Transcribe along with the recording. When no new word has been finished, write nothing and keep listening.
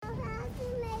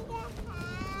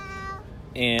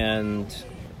And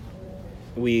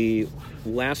we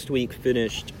last week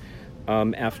finished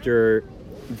after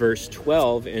verse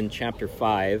 12 in chapter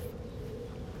 5,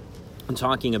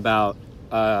 talking about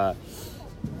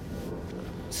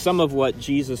some of what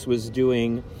Jesus was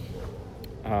doing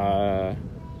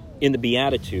in the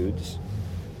Beatitudes.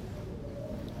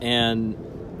 And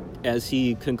as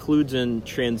he concludes and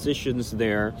transitions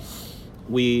there,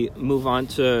 we move on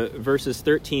to verses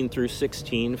 13 through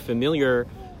 16, familiar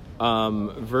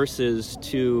verses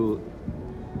to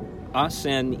us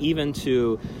and even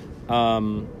to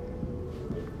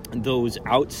those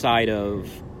outside of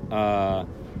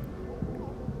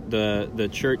the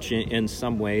church in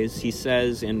some ways. He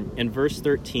says in verse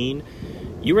 13,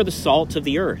 "You are the salt of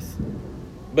the earth.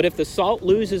 But if the salt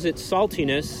loses its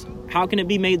saltiness, how can it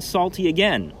be made salty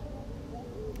again?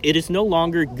 It is no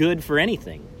longer good for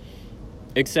anything,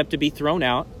 except to be thrown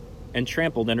out and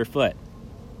trampled underfoot.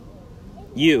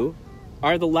 You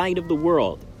are the light of the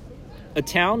world. A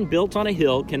town built on a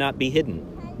hill cannot be hidden.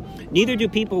 Neither do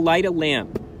people light a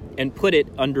lamp and put it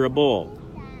under a bowl.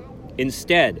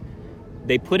 Instead,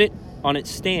 they put it on its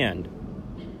stand,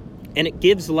 and it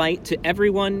gives light to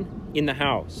everyone in the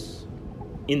house.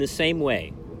 In the same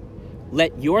way,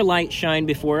 let your light shine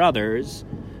before others,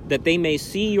 that they may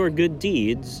see your good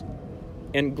deeds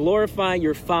and glorify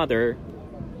your Father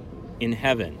in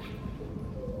heaven."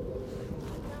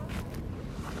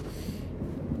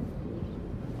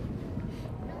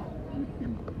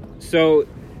 So,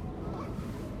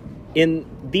 in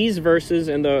these verses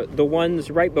and the ones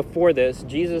right before this,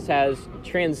 Jesus has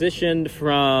transitioned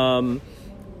from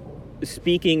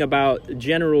speaking about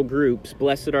general groups.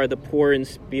 Blessed are the poor in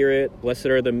spirit, blessed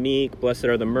are the meek, blessed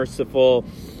are the merciful,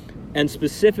 and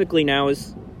specifically now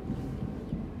is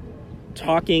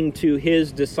talking to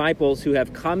his disciples who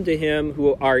have come to him,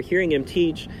 who are hearing him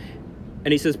teach.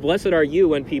 And he says, "Blessed are you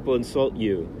when people insult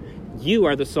you. You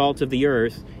are the salt of the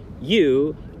earth.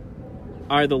 You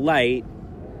are the light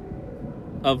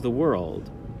of the world."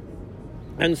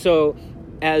 And so,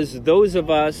 as those of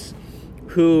us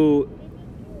who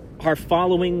are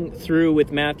following through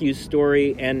with Matthew's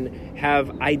story and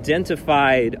have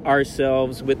identified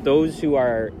ourselves with those who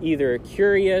are either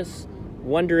curious,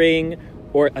 wondering,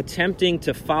 or attempting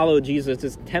to follow Jesus,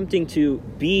 attempting to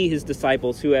be his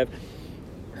disciples, who have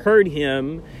heard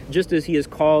him, just as he has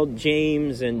called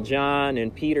James and John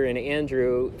and Peter and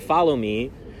Andrew, "Follow me,"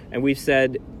 and we've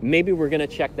said, maybe we're going to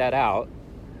check that out.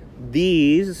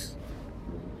 These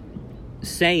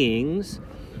sayings,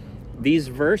 these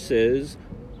verses,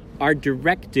 are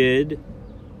directed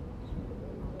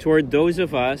toward those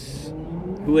of us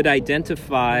who would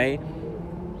identify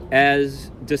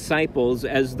as disciples,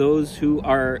 as those who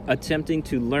are attempting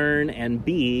to learn and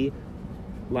be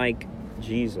like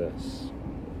Jesus.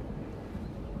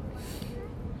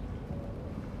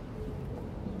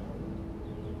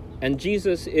 And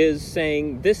Jesus is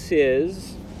saying this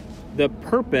is the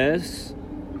purpose,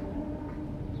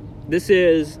 this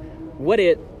is what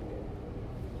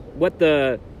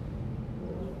the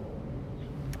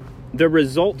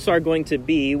results are going to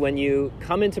be when you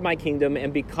come into my kingdom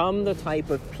and become the type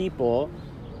of people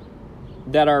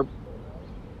that are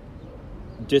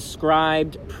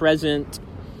described, present,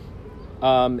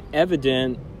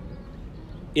 evident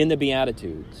in the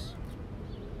Beatitudes.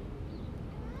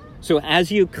 So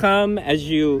as you come, as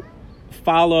you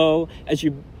follow, as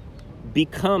you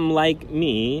become like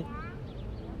me,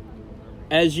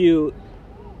 as you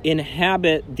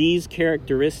inhabit these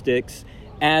characteristics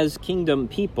as kingdom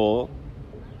people,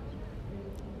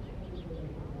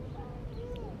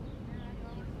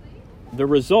 the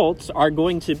results are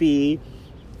going to be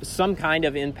some kind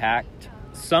of impact,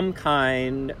 some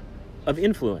kind of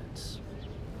influence.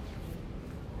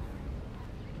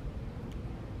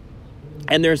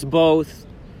 And there's both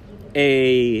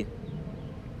a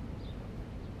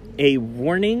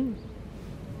warning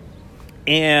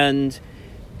and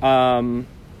a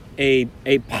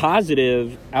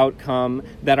positive outcome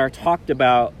that are talked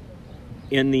about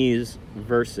in these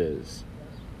verses.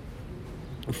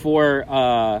 For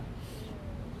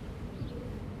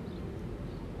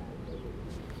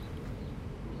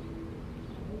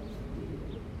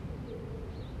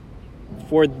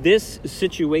this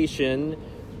situation,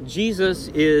 Jesus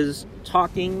is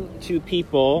talking to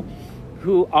people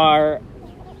who are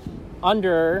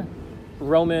under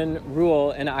Roman rule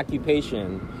and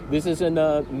occupation. This is in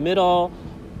the middle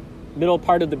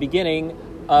part of the beginning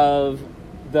of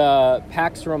the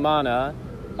Pax Romana,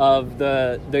 of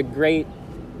the great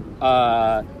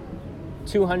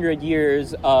 200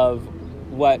 years of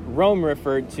what Rome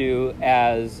referred to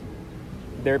as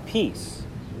their peace.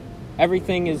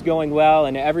 everything is going well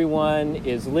and everyone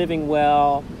is living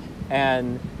well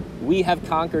and we have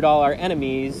conquered all our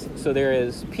enemies, so there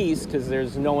is peace because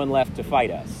there's no one left to fight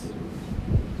us.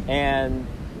 And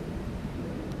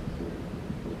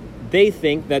they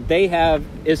think that they have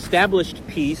established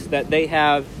peace, that they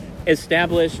have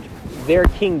established their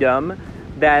kingdom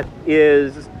that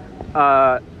is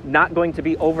not going to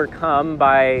be overcome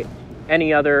by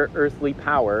any other earthly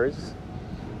powers.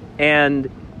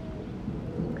 And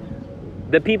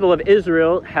the people of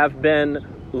Israel have been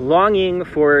longing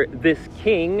for this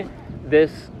king,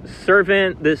 this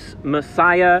servant, this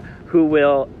Messiah who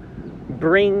will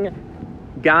bring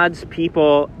God's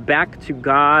people back to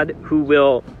God, who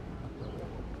will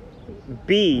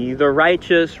be the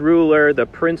righteous ruler, the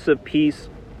Prince of Peace,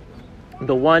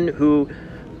 the one who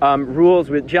rules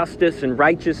with justice and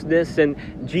righteousness. And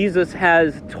Jesus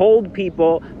has told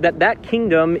people that that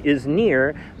kingdom is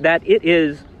near, that it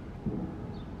is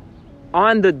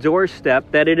on the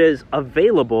doorstep, that it is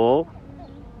available,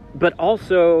 but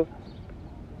also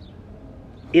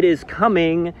it is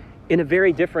coming in a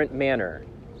very different manner.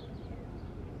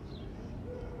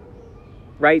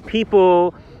 Right?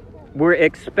 People were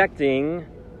expecting,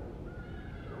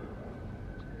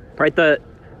 right? The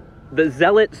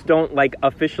zealots don't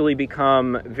officially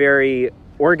become very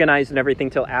organized and everything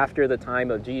till after the time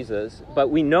of Jesus, but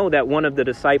we know that one of the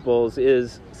disciples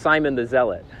is Simon the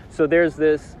Zealot. So there's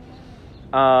this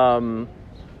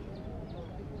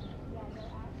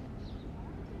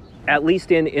at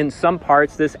least in some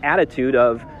parts, this attitude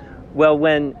of, well,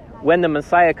 when the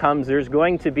Messiah comes, there's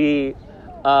going to be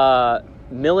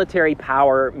military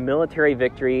power, military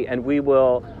victory, and we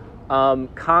will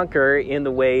conquer in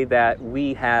the way that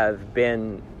we have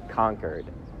been conquered.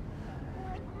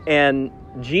 And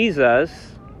Jesus,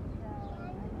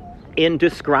 in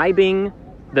describing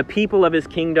the people of his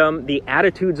kingdom, the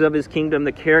attitudes of his kingdom,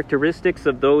 the characteristics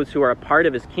of those who are a part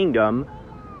of his kingdom,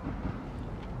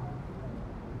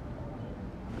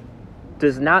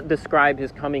 does not describe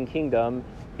his coming kingdom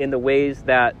in the ways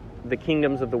that the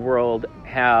kingdoms of the world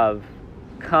have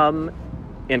come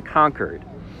and conquered,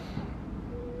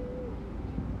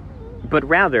 but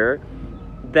rather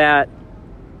that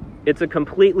it's a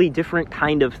completely different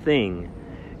kind of thing,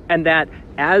 and that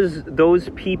as those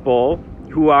people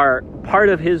who are part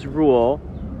of his rule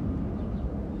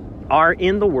are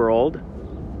in the world,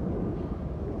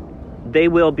 they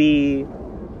will be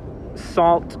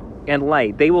salt and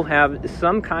light. They will have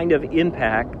some kind of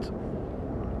impact,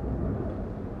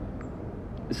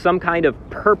 some kind of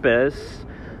purpose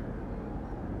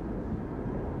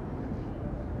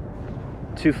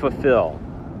to fulfill.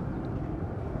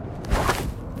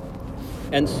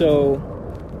 And so,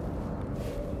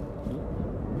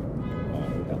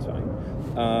 that's fine.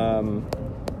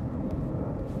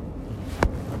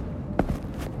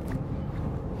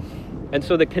 And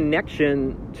so the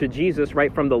connection to Jesus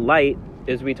right from the light,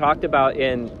 as we talked about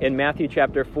in Matthew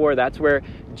chapter 4, that's where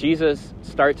Jesus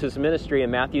starts his ministry,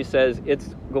 and Matthew says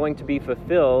it's going to be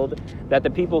fulfilled that the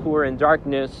people who were in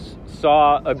darkness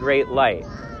saw a great light.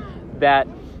 That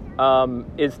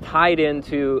is tied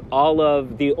into all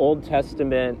of the Old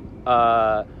Testament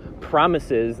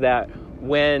promises that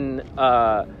when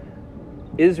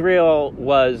Israel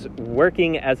was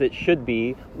working as it should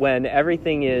be, when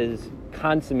everything is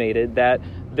consummated, that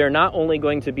they're not only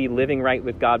going to be living right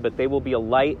with God, but they will be a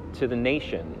light to the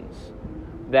nations,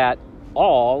 that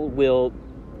all will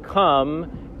come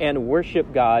and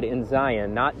worship God in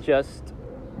Zion, not just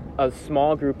a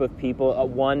small group of people,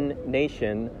 one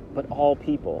nation, but all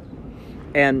people.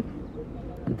 And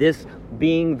this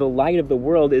being the light of the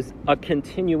world is a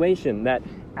continuation, that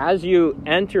as you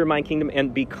enter my kingdom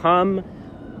and become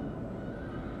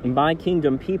my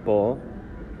kingdom people,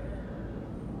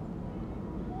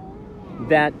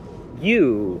 that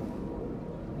you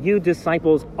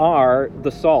disciples are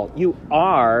the salt. You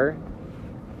are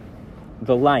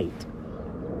the light.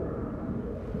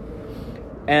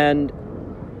 And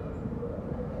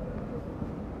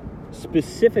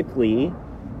specifically,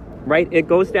 right, it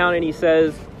goes down and he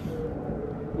says,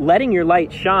 letting your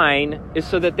light shine is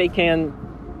so that they can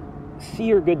see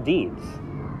your good deeds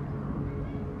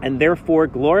and therefore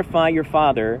glorify your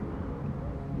Father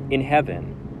in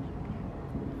heaven.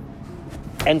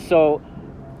 And so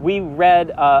we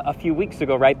read a few weeks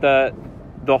ago, right, the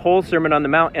whole Sermon on the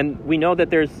Mount, and we know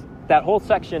that there's that whole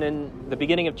section in the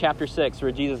beginning of chapter 6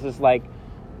 where Jesus is like,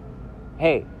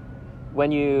 hey,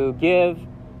 when you give,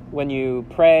 when you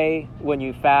pray, when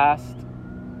you fast,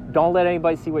 don't let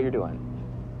anybody see what you're doing.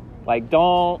 Like,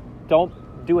 don't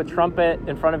do a trumpet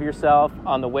in front of yourself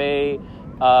on the way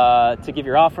to give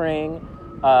your offering.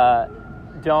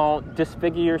 Don't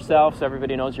disfigure yourself so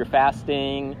everybody knows you're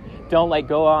fasting. Don't like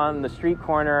go on the street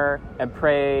corner and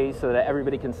pray so that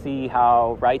everybody can see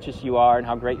how righteous you are and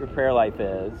how great your prayer life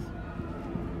is.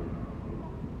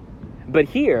 But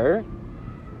here,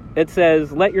 it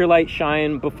says, let your light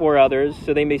shine before others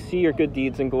so they may see your good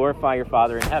deeds and glorify your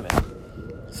Father in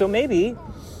heaven. So maybe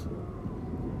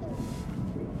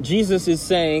Jesus is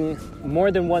saying more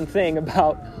than one thing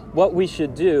about what we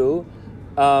should do,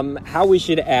 how we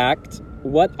should act,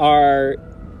 what our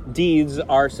deeds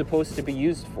are supposed to be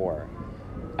used for.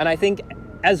 And I think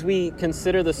as we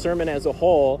consider the sermon as a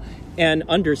whole and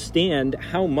understand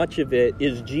how much of it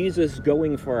is Jesus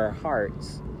going for our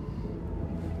hearts,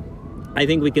 I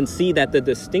think we can see that the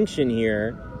distinction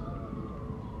here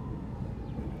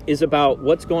is about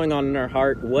what's going on in our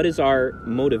heart, what is our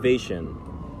motivation.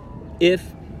 If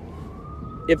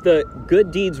the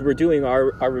good deeds we're doing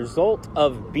are a result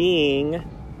of being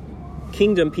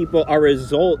kingdom people, are a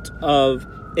result of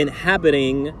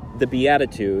inhabiting the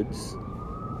Beatitudes,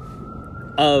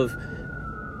 of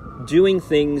doing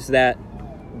things that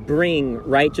bring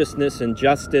righteousness and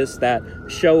justice, that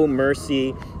show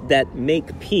mercy, that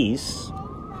make peace,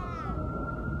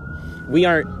 we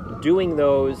aren't doing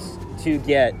those to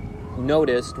get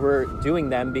noticed. We're doing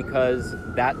them because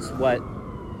that's what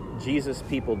Jesus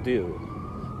people do.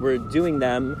 We're doing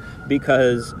them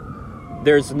because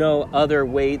there's no other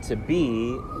way to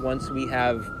be once we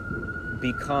have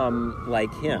become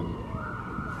like him.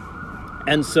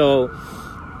 And so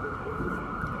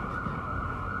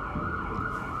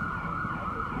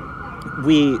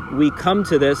we come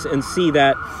to this and see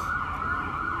that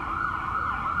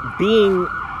being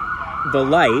the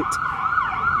light,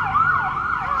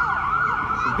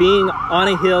 being on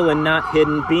a hill and not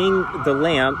hidden, being the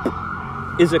lamp,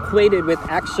 is equated with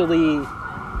actually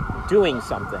doing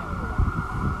something.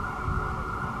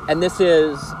 And this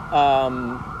is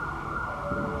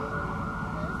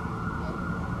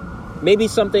maybe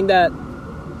something that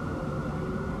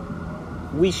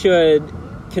we should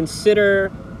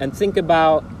consider and think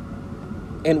about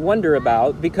and wonder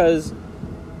about, because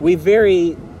we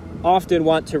very often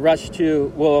want to rush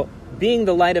to, well, being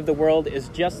the light of the world is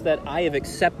just that I have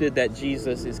accepted that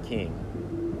Jesus is King.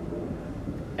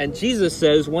 And Jesus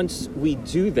says once we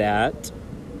do that,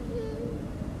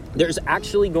 there's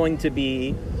actually going to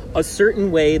be a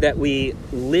certain way that we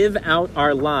live out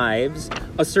our lives,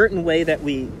 a certain way that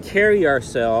we carry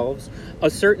ourselves, a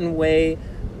certain way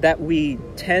that we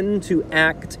tend to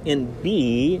act and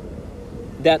be,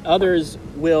 that others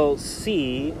will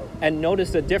see and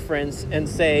notice a difference and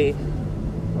say,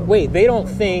 wait, they don't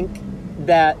think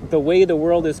that the way the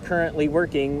world is currently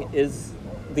working is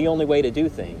the only way to do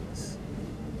things.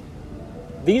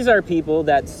 These are people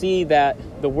that see that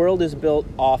the world is built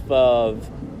off of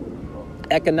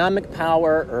economic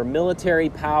power or military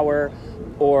power,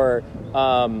 or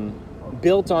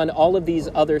built on all of these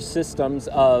other systems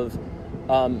of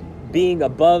being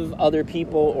above other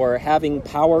people or having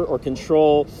power or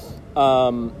control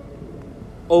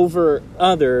over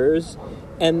others.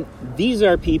 And these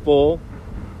are people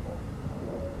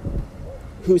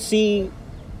who see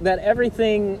that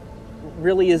everything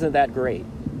really isn't that great.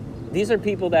 These are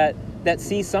people that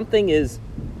see something is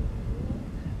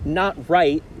not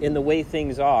right in the way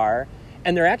things are,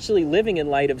 and they're actually living in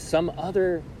light of some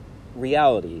other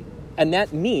reality. And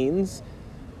that means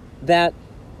that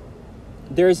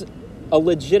there's a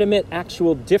legitimate,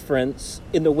 actual difference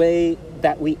in the way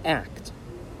that we act.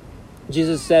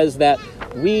 Jesus says that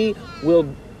we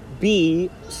will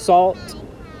be salt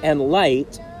and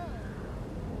light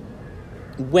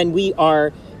when we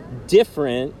are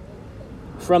different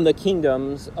from the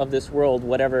kingdoms of this world,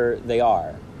 whatever they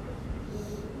are.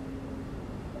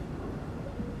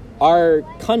 Our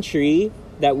country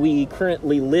that we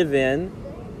currently live in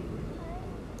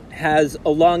has a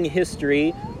long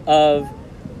history of,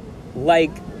 like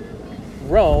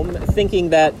Rome, thinking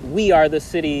that we are the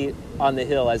city on the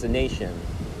hill as a nation,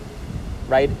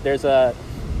 right? There's a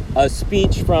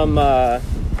speech from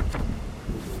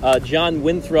John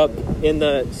Winthrop in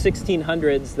the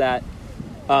 1600s that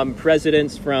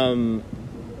presidents from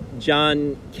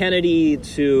John Kennedy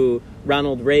to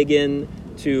Ronald Reagan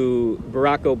to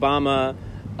Barack Obama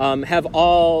have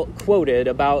all quoted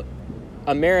about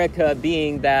America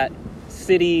being that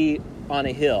city on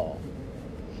a hill,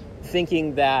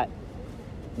 thinking that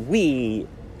we,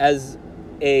 as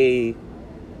a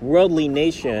worldly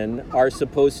nation, are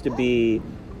supposed to be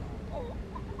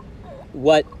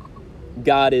what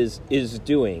God is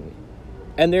doing.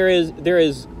 And there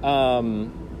is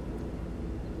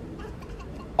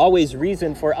always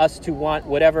reason for us to want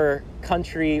whatever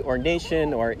country or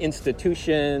nation or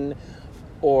institution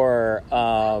or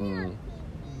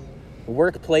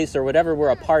workplace or whatever we're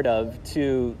a part of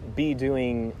to be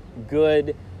doing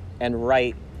good and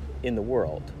right in the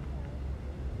world.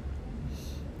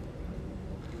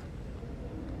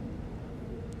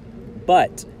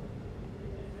 But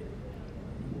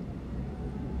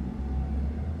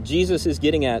Jesus is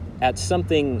getting at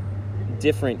something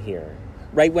different here,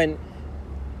 right? When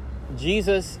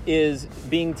Jesus is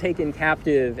being taken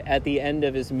captive at the end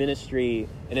of his ministry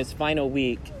in his final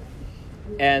week,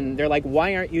 and they're like,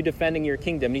 why aren't you defending your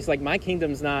kingdom? And he's like, my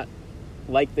kingdom's not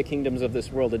like the kingdoms of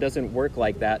this world. It doesn't work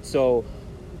like that. So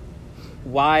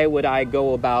why would I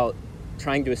go about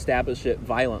trying to establish it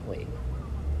violently?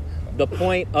 The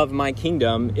point of my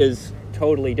kingdom is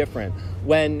totally different.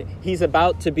 When he's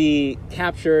about to be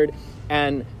captured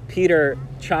and Peter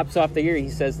chops off the ear, he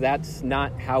says, that's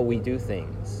not how we do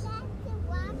things.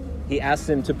 He asks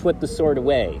him to put the sword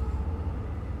away.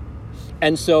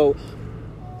 And so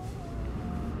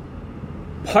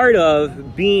part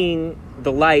of being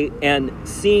the light and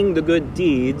seeing the good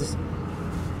deeds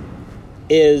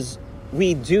is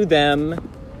we do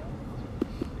them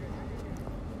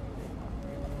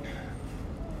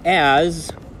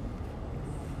as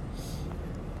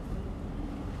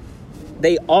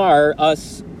they are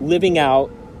us living out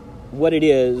what it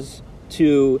is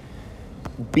to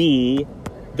be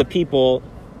the people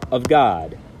of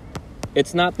God.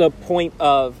 It's not the point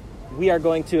of we are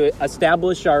going to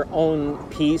establish our own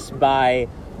peace by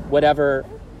whatever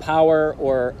power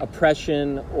or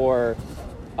oppression or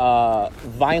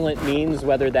violent means,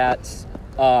 whether that's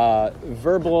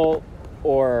verbal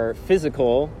or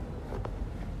physical.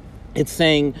 It's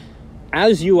saying,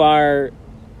 as you are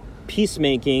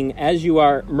peacemaking, as you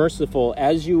are merciful,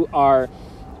 as you are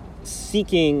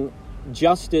seeking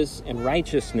justice and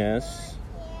righteousness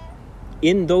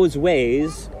in those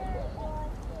ways,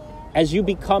 as you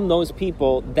become those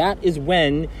people, that is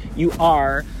when you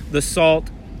are the salt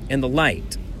and the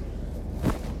light.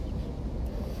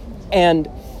 And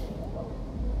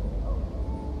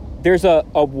there's a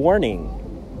warning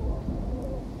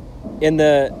in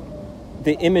the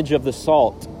image of the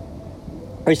salt.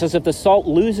 He says, if the salt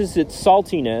loses its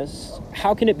saltiness,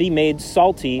 how can it be made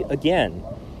salty again?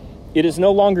 It is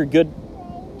no longer good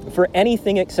for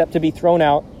anything except to be thrown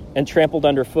out and trampled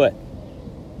underfoot.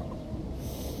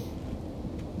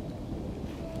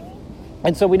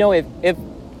 And so we know if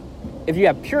you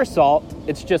have pure salt,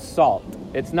 it's just salt.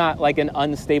 It's not like an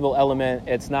unstable element.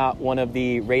 It's not one of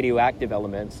the radioactive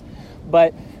elements.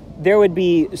 But there would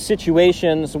be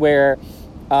situations where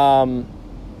some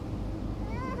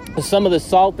of the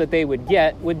salt that they would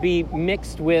get would be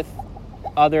mixed with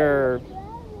other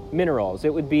minerals.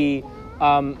 It would be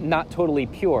not totally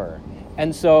pure.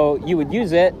 And so you would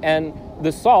use it, and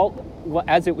the salt,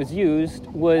 as it was used,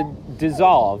 would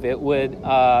dissolve. It would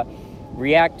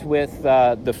react with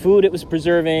the food it was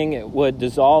preserving. It would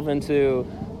dissolve into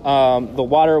the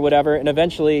water or whatever, and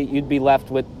eventually you'd be left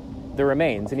with the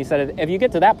remains. And he said, if you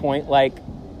get to that point, like,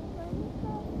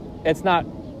 it's not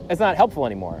helpful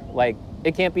anymore. Like,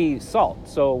 it can't be salt.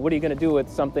 So what are you going to do with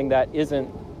something that isn't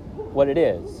what it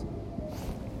is?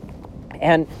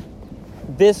 And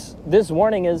this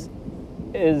warning is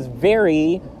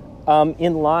very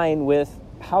in line with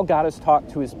how God has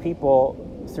talked to his people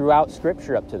throughout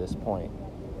Scripture up to this point.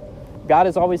 God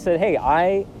has always said, hey,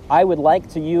 I would like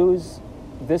to use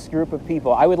this group of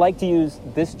people. I would like to use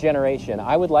this generation.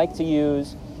 I would like to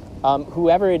use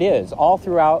whoever it is, all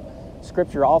throughout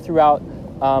Scripture, all throughout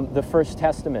the First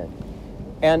Testament.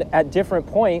 And at different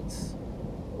points,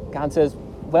 God says,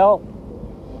 well,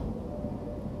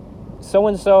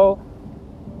 so-and-so,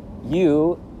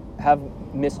 you have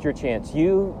missed your chance.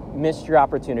 You missed your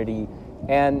opportunity.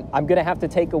 And I'm going to have to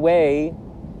take away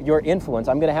your influence.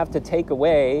 I'm going to have to take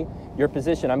away your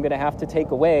position. I'm going to have to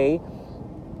take away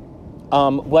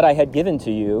what I had given to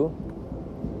you,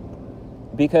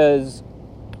 because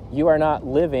you are not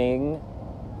living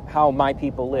how my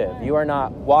people live. You are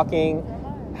not walking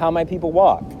how my people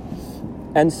walk.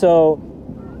 And so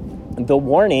the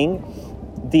warning,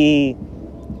 the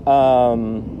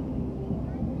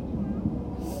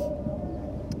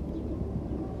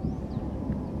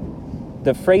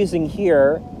phrasing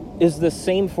here is the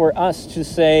same for us, to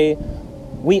say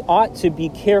we ought to be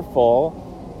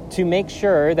careful to make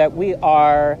sure that we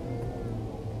are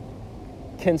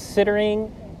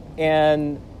considering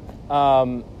and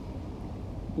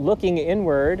looking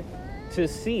inward to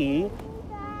see,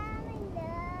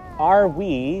 are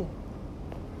we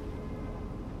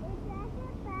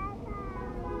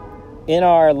in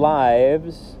our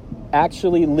lives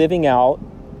actually living out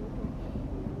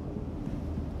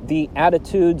the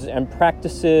attitudes and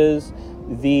practices,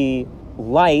 the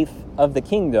life of the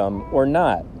kingdom or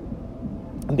not.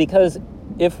 Because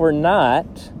if we're not,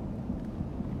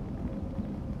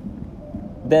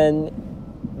 then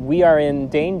we are in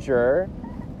danger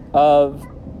of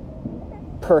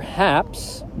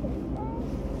perhaps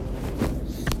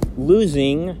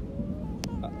losing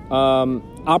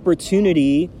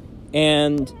opportunity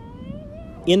and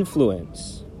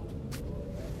influence.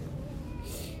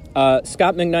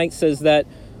 Scott McKnight says that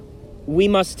we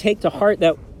must take to heart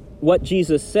that what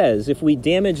Jesus says, if we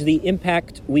damage the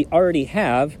impact we already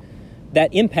have,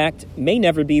 that impact may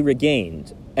never be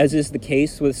regained, as is the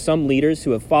case with some leaders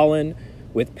who have fallen,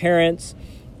 with parents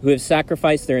who have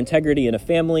sacrificed their integrity in a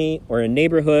family or a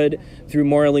neighborhood through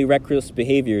morally reckless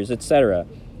behaviors, etc.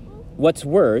 What's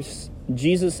worse,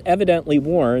 Jesus evidently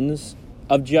warns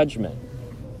of judgment.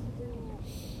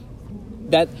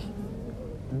 That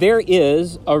there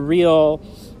is a real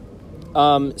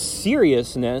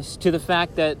seriousness to the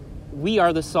fact that we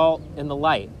are the salt and the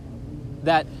light.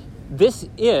 That this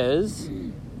is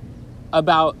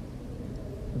about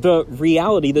the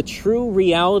reality, the true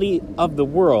reality of the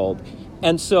world.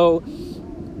 And so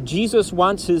Jesus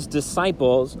wants his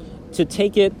disciples to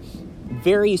take it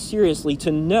very seriously,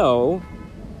 to know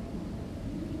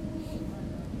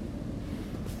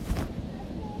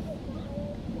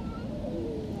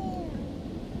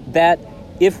that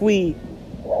if we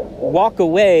walk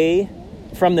away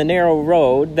from the narrow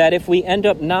road, that if we end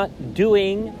up not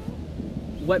doing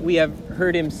what we have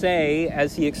heard him say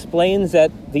as he explains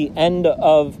at the end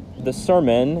of the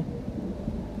sermon,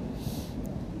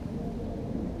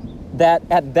 that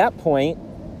at that point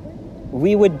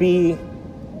we would be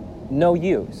no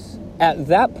use. At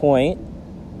that point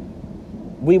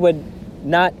we would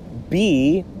not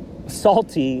be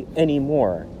salty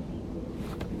anymore.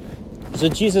 So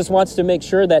Jesus wants to make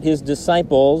sure that his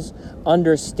disciples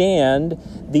understand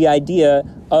the idea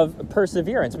of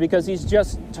perseverance, because he's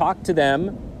just talked to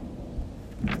them,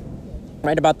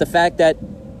 right, about the fact that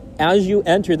as you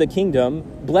enter the kingdom,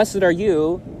 blessed are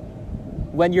you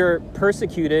when you're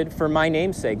persecuted for my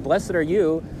name's sake. Blessed are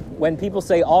you when people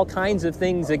say all kinds of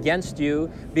things against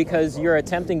you because you're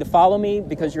attempting to follow me,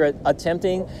 because you're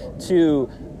attempting to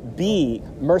be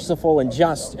merciful and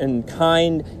just and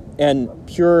kind and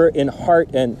pure in heart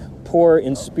and poor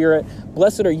in spirit.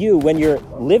 Blessed are you when you're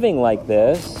living like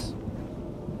this.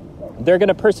 They're going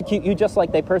to persecute you just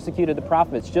like they persecuted the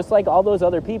prophets, just like all those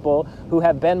other people who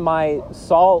have been my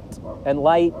salt and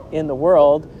light in the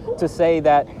world, to say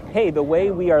that, hey, the way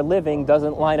we are living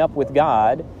doesn't line up with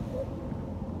God.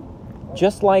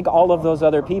 Just like all of those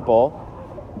other people,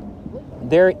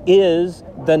 there is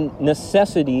the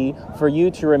necessity for you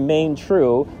to remain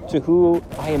true to who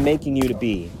I am making you to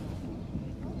be.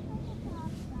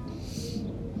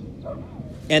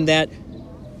 And that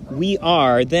we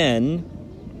are then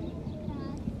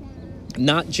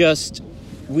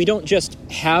we don't just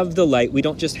have the light, we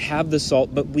don't just have the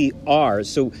salt, but we are.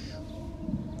 So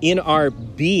in our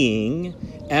being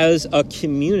as a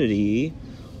community,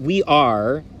 we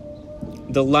are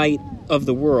the light of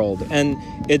the world. And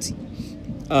it's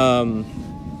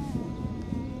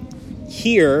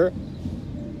here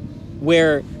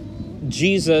where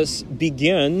Jesus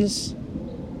begins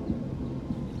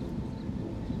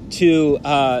to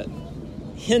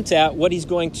hint at what he's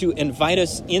going to invite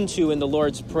us into in the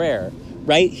Lord's Prayer,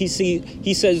 right? He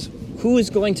says, who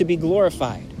is going to be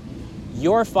glorified?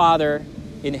 Your Father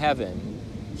in heaven.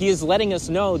 He is letting us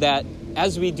know that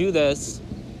as we do this,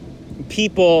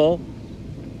 people,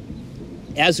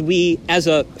 as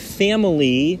a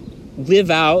family live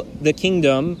out the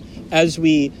kingdom, as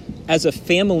a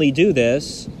family do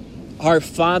this, our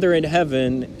Father in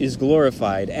heaven is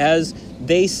glorified. As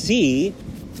they see,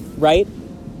 right,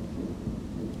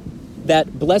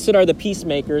 that blessed are the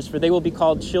peacemakers, for they will be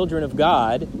called children of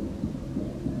God.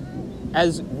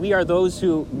 As we are those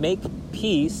who make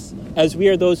peace, as we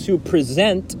are those who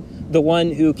present the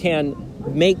one who can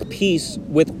make peace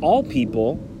with all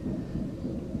people,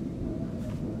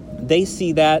 they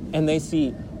see that and they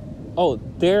see, oh,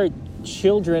 they're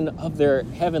children of their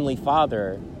heavenly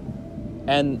Father.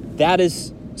 And that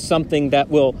is something that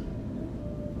will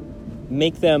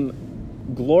make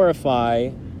them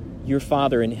glorify your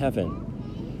Father in heaven.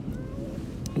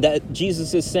 That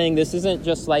Jesus is saying this isn't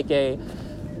just like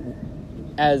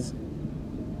as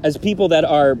people that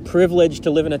are privileged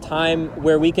to live in a time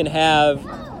where we can have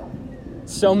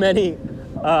so many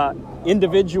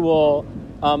individual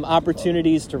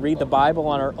opportunities to read the Bible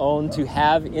on our own, to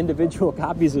have individual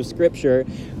copies of Scripture.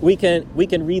 We can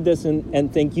read this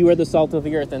and think, you are the salt of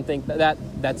the earth, and think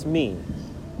that's me.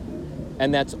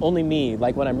 And that's only me,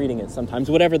 like when I'm reading it sometimes,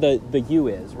 whatever the you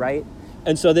is, right?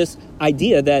 And so this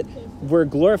idea that we're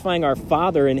glorifying our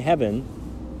Father in heaven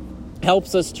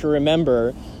helps us to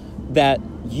remember that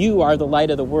you are the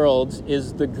light of the world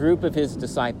is the group of his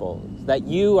disciples, that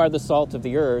you are the salt of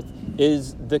the earth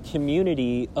is the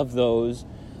community of those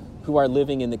who are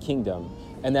living in the kingdom,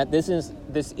 and that this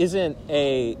isn't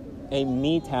a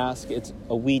me task, it's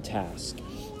a we task.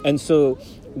 And so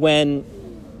whenever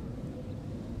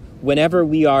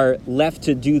we are left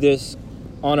to do this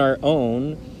on our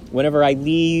own, whenever I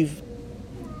leave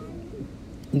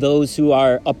those who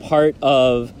are a part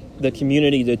of the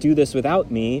community to do this without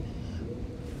me,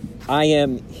 I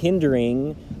am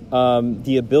hindering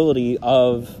the ability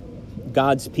of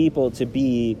God's people to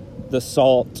be the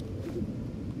salt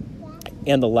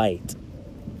and the light.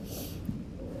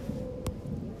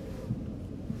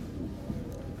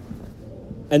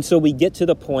 And so we get to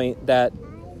the point that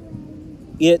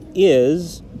it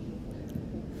is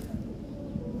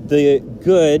the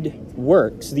good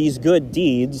works, these good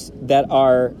deeds that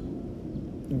are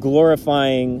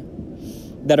glorifying,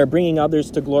 that are bringing others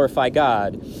to glorify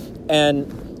God.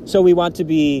 And so we want to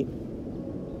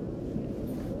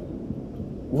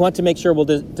make sure, well,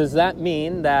 does that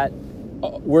mean that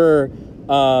we're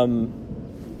not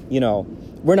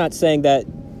saying that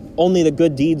only the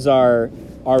good deeds are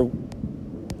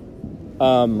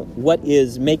what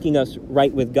is making us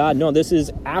right with God? No, this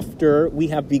is after we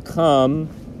have become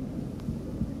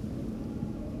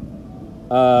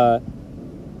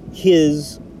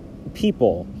his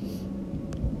people,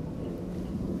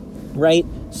 right?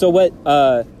 So what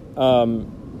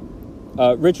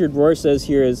Richard Rohr says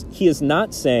here is, he is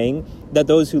not saying that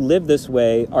those who live this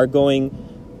way are going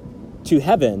to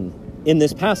heaven. In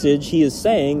this passage, he is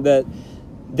saying that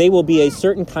they will be a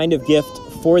certain kind of gift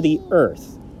for the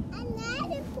earth.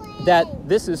 That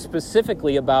this is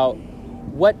specifically about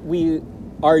what we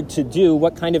are to do,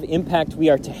 what kind of impact we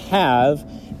are to have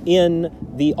in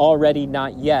the already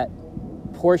not yet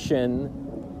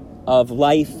portion of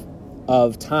life,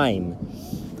 of time.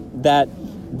 That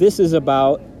this is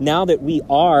about, now that we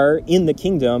are in the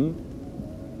kingdom,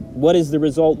 what is the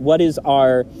result? What is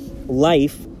our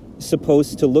life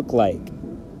supposed to look like?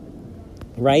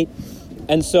 Right?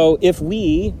 And so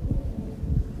he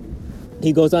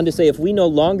goes on to say, if we no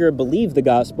longer believe the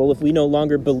gospel, if we no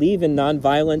longer believe in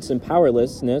nonviolence and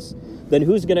powerlessness, then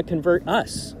who's going to convert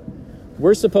us?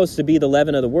 We're supposed to be the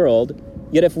leaven of the world,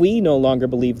 yet if we no longer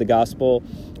believe the gospel,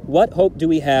 what hope do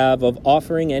we have of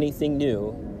offering anything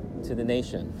new to the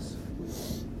nations?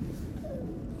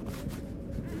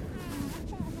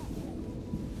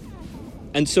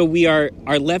 And so we are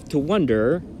left to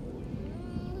wonder,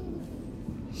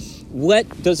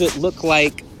 what does it look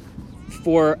like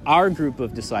for our group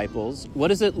of disciples? What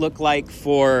does it look like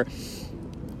for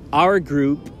our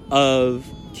group of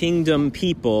kingdom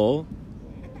people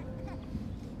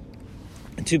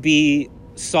to be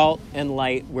salt and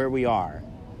light where we are?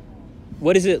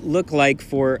 What does it look like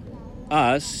for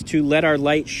us to let our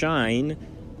light shine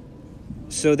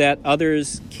so that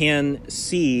others can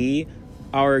see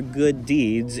our good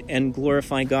deeds and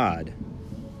glorify God?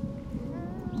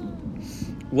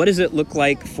 What does it look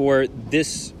like for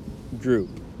this group?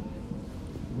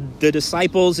 The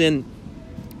disciples in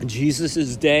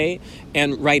Jesus' day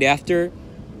and right after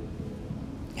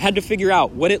had to figure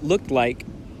out what it looked like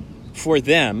for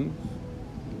them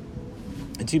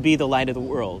to be the light of the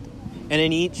world. And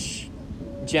in each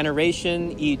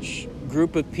generation, each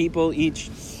group of people, each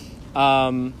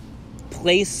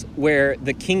place where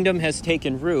the kingdom has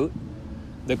taken root,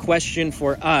 the question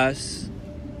for us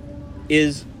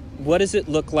is, what does it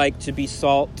look like to be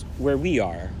salt where we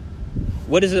are?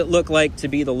 What does it look like to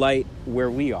be the light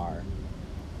where we are?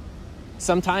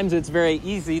 Sometimes it's very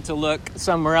easy to look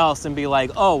somewhere else and be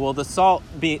like, oh, well,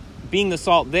 being the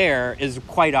salt there is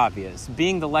quite obvious.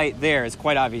 Being the light there is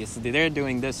quite obvious. They're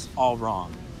doing this all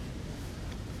wrong.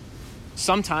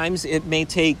 Sometimes it may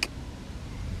take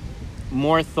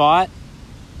more thought,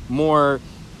 more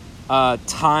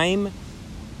time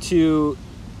to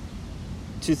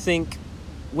think,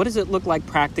 what does it look like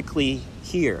practically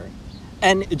here?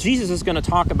 And Jesus is going to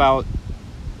talk about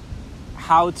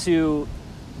how to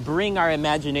bring our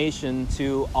imagination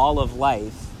to all of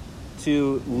life,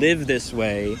 to live this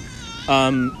way,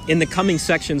 in the coming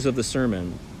sections of the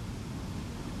sermon.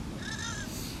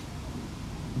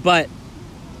 But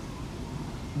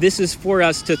this is for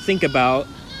us to think about,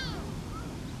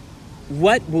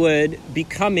 what would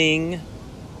becoming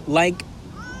like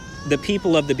the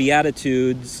people of the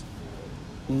Beatitudes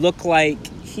look like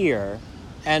here?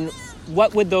 And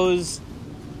what would those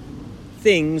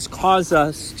things cause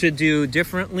us to do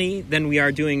differently than we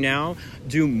are doing now?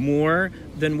 Do more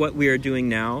than what we are doing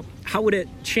now? How would it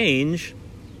change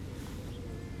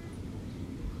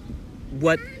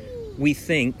what we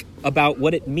think about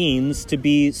what it means to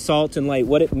be salt and light,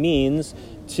 what it means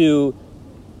to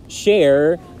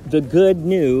share the good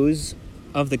news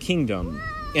of the kingdom,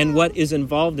 and what is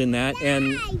involved in that,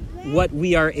 and what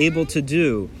we are able to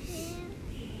do.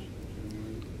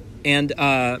 And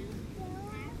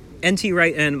N.T.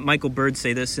 Wright and Michael Bird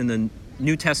say this in the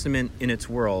New Testament in its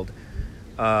World.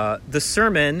 The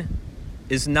sermon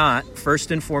is not,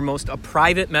 first and foremost, a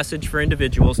private message for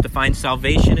individuals to find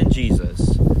salvation in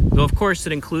Jesus, though of course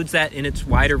it includes that in its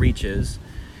wider reaches,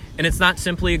 and it's not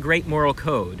simply a great moral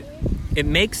code. It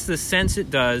makes the sense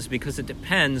it does because it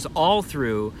depends all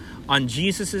through on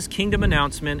Jesus' kingdom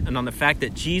announcement and on the fact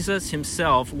that Jesus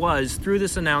himself was, through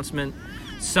this announcement,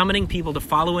 summoning people to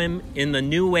follow him in the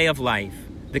new way of life,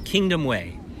 the kingdom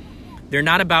way. They're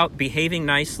not about behaving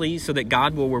nicely so that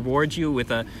God will reward you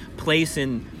with a place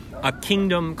in a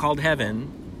kingdom called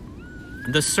heaven.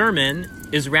 The sermon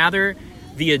is rather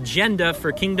the agenda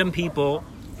for kingdom people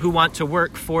who want to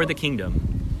work for the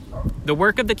kingdom. The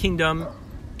work of the kingdom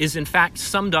is in fact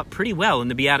summed up pretty well in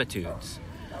the Beatitudes.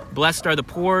 Blessed are the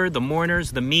poor, the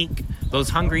mourners, the meek, those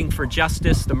hungering for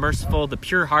justice, the merciful, the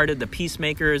pure-hearted, the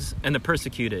peacemakers, and the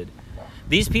persecuted.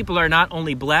 These people are not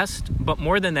only blessed, but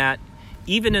more than that,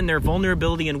 even in their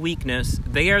vulnerability and weakness,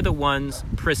 they are the ones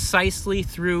precisely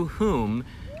through whom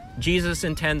Jesus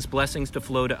intends blessings to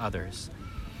flow to others.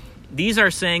 These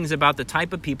are sayings about the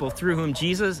type of people through whom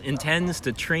Jesus intends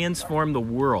to transform the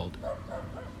world.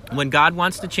 When God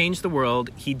wants to change the world,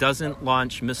 he doesn't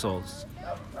launch missiles.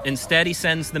 Instead, he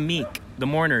sends the meek, the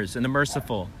mourners, and the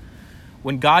merciful.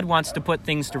 When God wants to put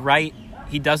things to right,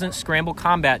 he doesn't scramble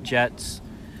combat jets.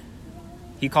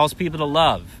 He calls people to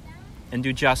love and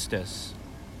do justice.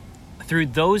 Through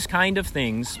those kind of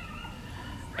things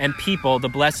and people, the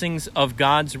blessings of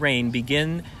God's reign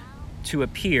begin to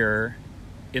appear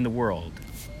in the world.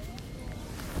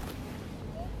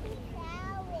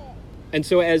 And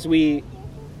so as we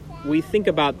think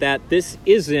about that, this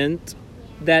isn't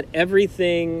that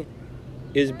everything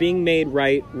is being made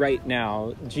right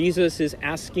now. Jesus is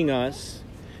asking us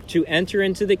to enter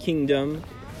into the kingdom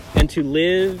and to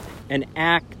live and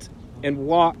act and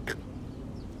walk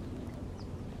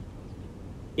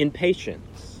in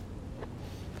patience.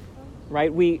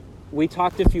 Right? We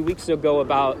talked a few weeks ago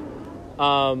about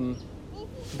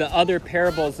the other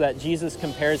parables that Jesus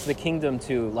compares the kingdom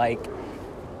to, like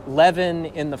leaven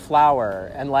in the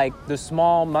flour and like the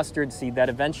small mustard seed that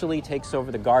eventually takes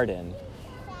over the garden.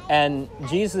 And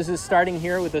Jesus is starting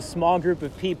here with a small group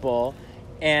of people,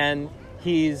 and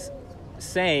he's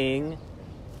saying,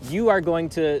 you are going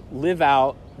to live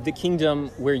out the kingdom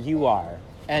where you are.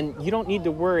 And you don't need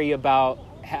to worry about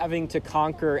having to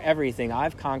conquer everything.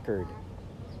 I've conquered.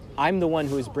 I'm the one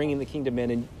who is bringing the kingdom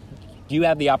in, and you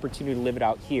have the opportunity to live it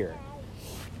out here.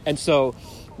 And so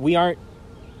we aren't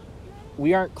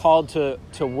called to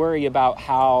worry about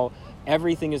how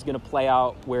everything is going to play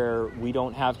out where we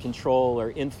don't have control or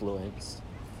influence.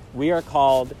 We are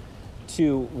called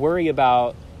to worry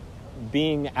about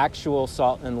being actual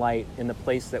salt and light in the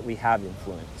place that we have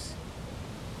influence.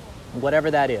 Whatever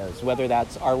that is, whether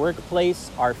that's our workplace,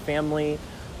 our family,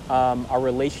 our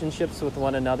relationships with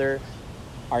one another,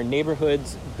 our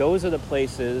neighborhoods, those are the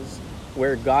places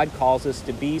where God calls us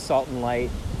to be salt and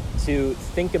light, to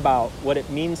think about what it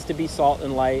means to be salt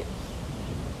and light,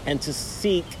 and to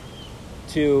seek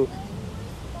to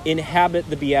inhabit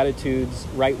the Beatitudes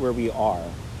right where we are.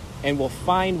 And we'll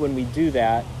find when we do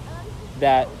that,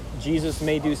 that Jesus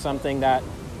may do something that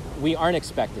we aren't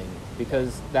expecting,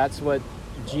 because that's what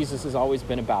Jesus has always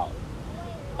been about.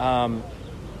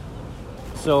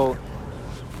 So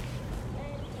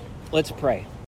let's pray.